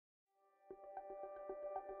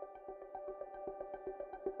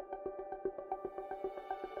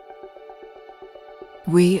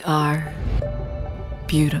We are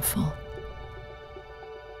beautiful.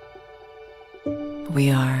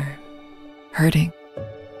 We are hurting.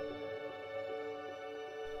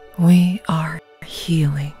 We are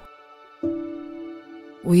healing.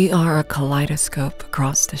 We are a kaleidoscope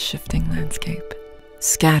across the shifting landscape,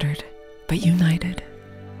 scattered but united,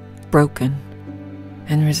 broken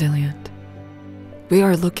and resilient. We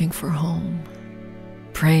are looking for home,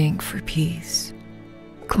 praying for peace,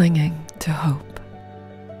 clinging to hope.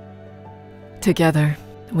 Together,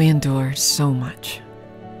 we endure so much.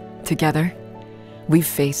 Together, we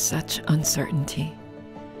face such uncertainty.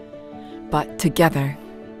 But together,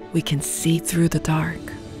 we can see through the dark.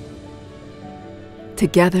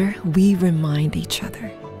 Together, we remind each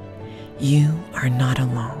other, you are not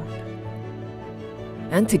alone.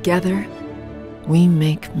 And together, we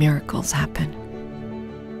make miracles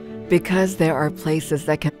happen. Because there are places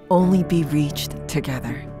that can only be reached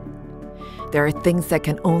together. There are things that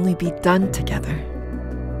can only be done together.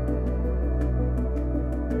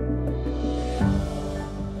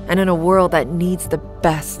 And in a world that needs the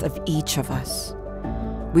best of each of us,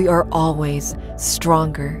 we are always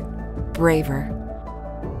stronger, braver,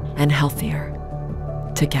 and healthier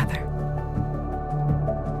together.